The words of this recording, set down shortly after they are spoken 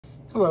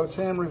Hello,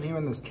 today I'm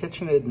reviewing this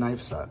KitchenAid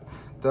knife set.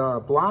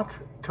 The block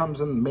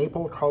comes in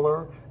maple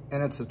color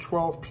and it's a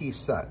 12-piece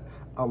set.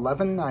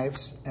 11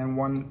 knives and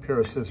 1 pair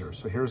of scissors.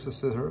 So here's the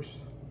scissors.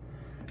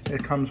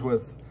 It comes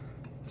with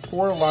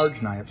 4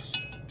 large knives.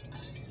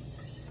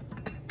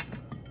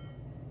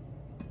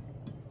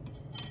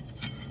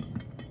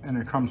 And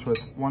it comes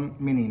with 1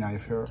 mini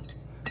knife here.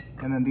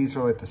 And then these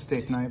are like the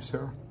steak knives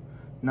here.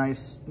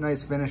 Nice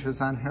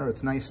finishes on here.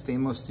 It's nice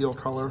stainless steel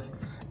color.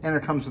 And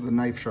it comes with a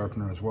knife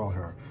sharpener as well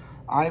here.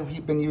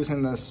 I've been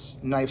using this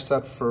knife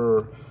set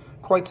for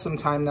quite some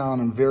time now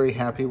and I'm very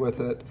happy with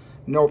it.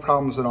 No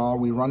problems at all.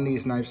 We run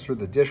these knives through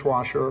the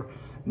dishwasher,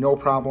 no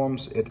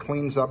problems. It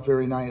cleans up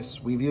very nice.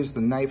 We've used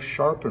the knife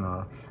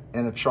sharpener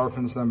and it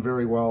sharpens them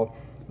very well.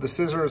 The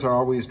scissors are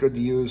always good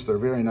to use. They're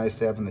very nice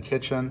to have in the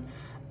kitchen.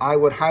 I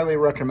would highly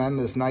recommend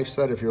this knife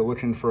set if you're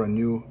looking for a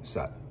new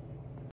set.